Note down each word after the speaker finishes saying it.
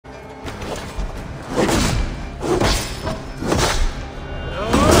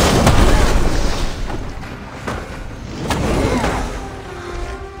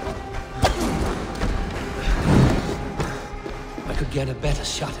better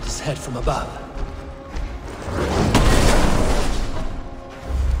shot at his head from above.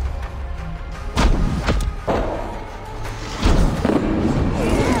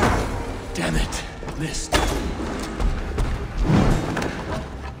 Damn it, missed.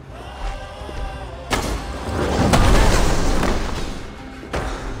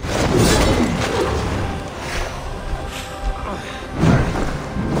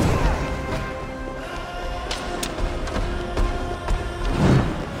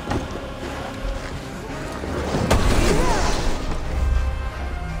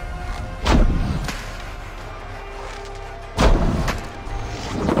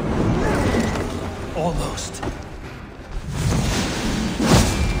 Almost.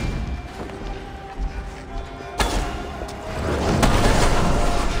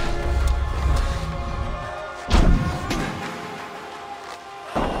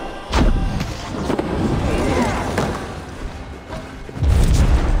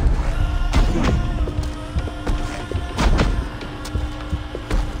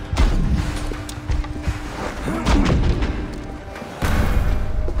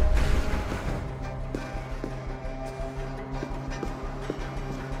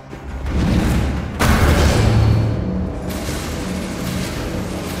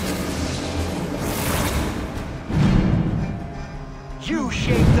 You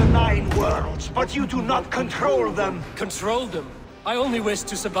shape the 9 worlds, but you do not control them. Control them? I only wish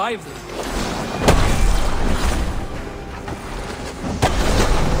to survive them.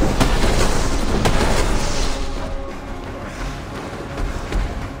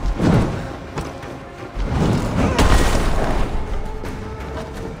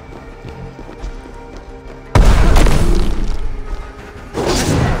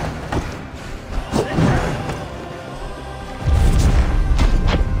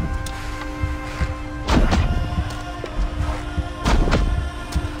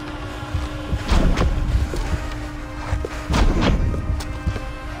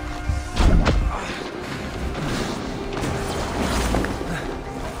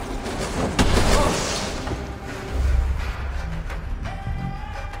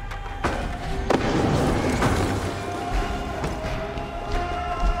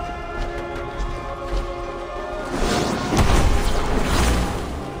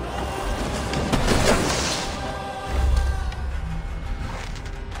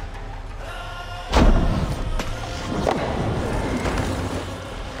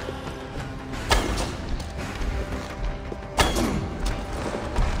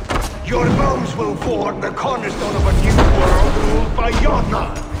 Your bones will form the cornerstone of a new world ruled by Yodna.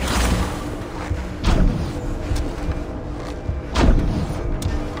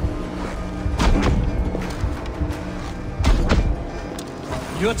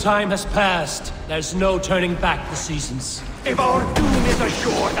 Your time has passed. There's no turning back the seasons. If our doom is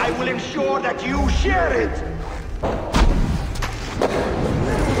assured, I will ensure that you share it!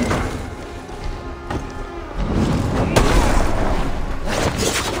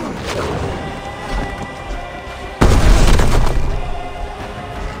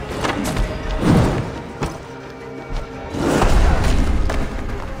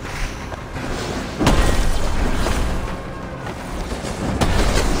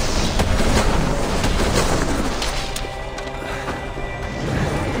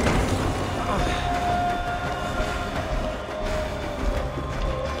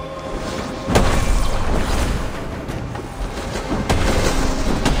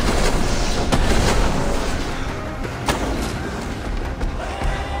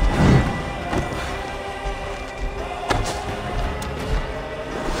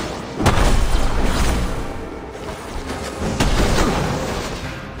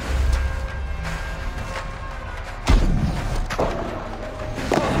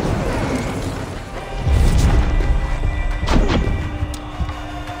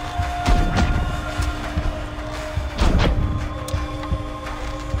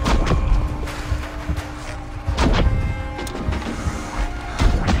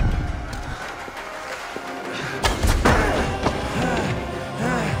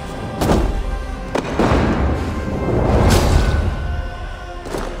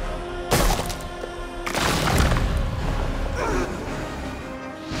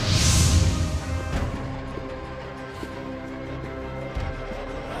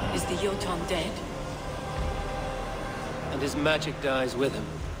 Is the Jotun dead? And his magic dies with him.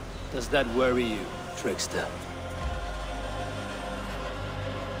 Does that worry you, trickster?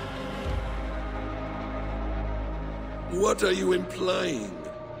 What are you implying?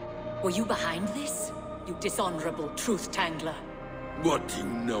 Were you behind this? You dishonorable truth-tangler. What do you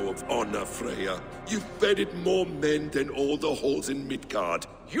know of honor, Freya? You've bedded more men than all the halls in Midgard.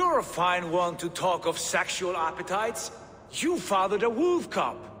 You're a fine one to talk of sexual appetites. You fathered a wolf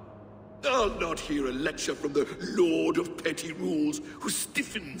cub. I'll not hear a lecture from the Lord of Petty Rules, who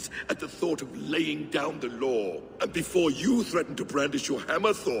stiffens at the thought of laying down the law. And before you threaten to brandish your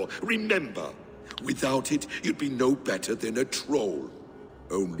hammer, Thor, remember, without it, you'd be no better than a troll.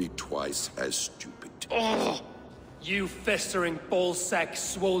 Only twice as stupid. Oh! You festering ballsack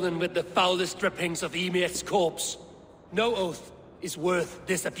swollen with the foulest drippings of Ymir's corpse. No oath is worth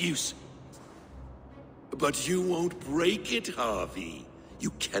this abuse. But you won't break it, Harvey.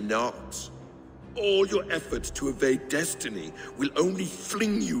 You cannot. All your efforts to evade destiny will only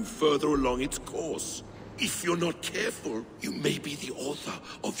fling you further along its course. If you're not careful, you may be the author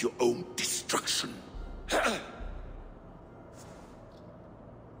of your own destruction.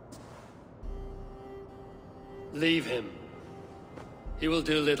 Leave him. He will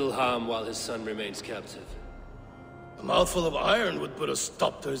do little harm while his son remains captive. A mouthful of iron would put a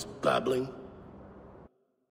stop to his babbling.